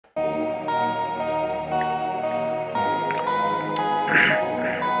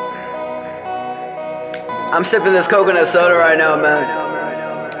I'm sipping this coconut soda right now, man.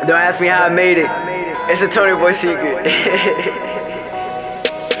 Don't ask me how I made it. It's a Tony Boy secret.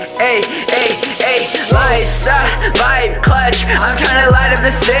 Hey, lights up, vibe clutch. I'm trying to light up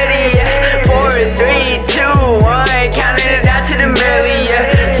the city. 4, 3, 2, 1, counting it down to the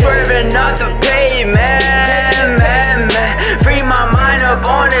million. Swerving off the pavement, man. Free my mind up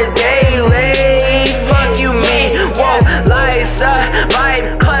on a daily. Fuck you, me. Whoa, lights up,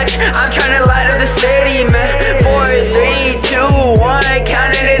 vibe clutch. I'm trying to light up the city, man. 4, 3, 2, 1,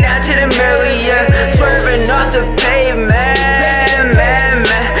 counting it down to the million. Swerving off the pavement, man.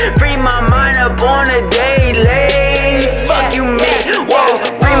 Free my mind up on a daily. Fuck you, me. Whoa,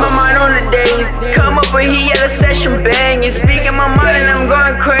 free my mind on a daily. Come up with heat at a session banging. Speaking my mind and I'm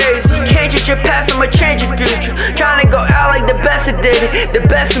going crazy. Can't change your past, I'ma change your future. Trying to go out like the best that did it. The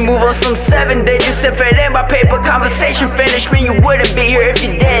best to move on some 7 digits. If it ain't by paper, conversation finished. Man, you wouldn't be here if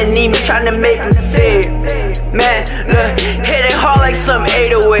you didn't need me. Trying to make them see it. Man, look, hitting hard like some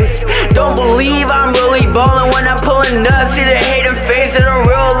 808s. Don't believe I'm really ballin' when I'm pulling up. See the hate and face of the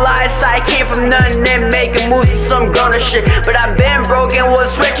real life. I came from nothing and making moves to some grown shit. But I been broken,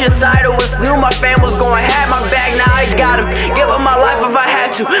 was rich inside. It was new, my fam was gonna have my back. Now I got him. Give up my life if I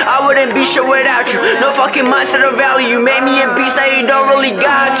had to. I wouldn't be sure without you. No fucking mindset of value. You made me a beast that you don't really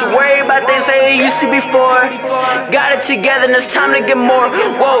got to worry about things that you used to before. Got it together and it's time to get more.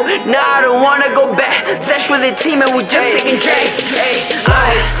 Whoa, now I don't wanna go back. Sesh with the team and we just taking drinks.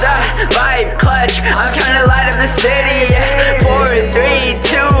 Ice up, vibe clutch. I'm trying to light up the city. 4, 3,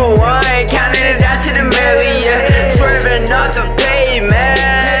 2, 1, counting it down to the million. Swerving off the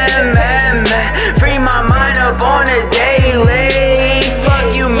pavement, man. Free my mind up on a daily.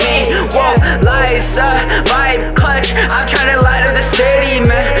 Fuck you, me. Whoa, lights up, vibe clutch. I'm trying to light up the city,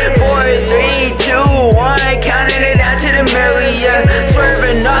 man. 4, 3, 2, 1, counting it down to the million.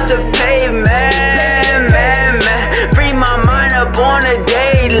 Swerving off the pavement, man. Free my mind up on a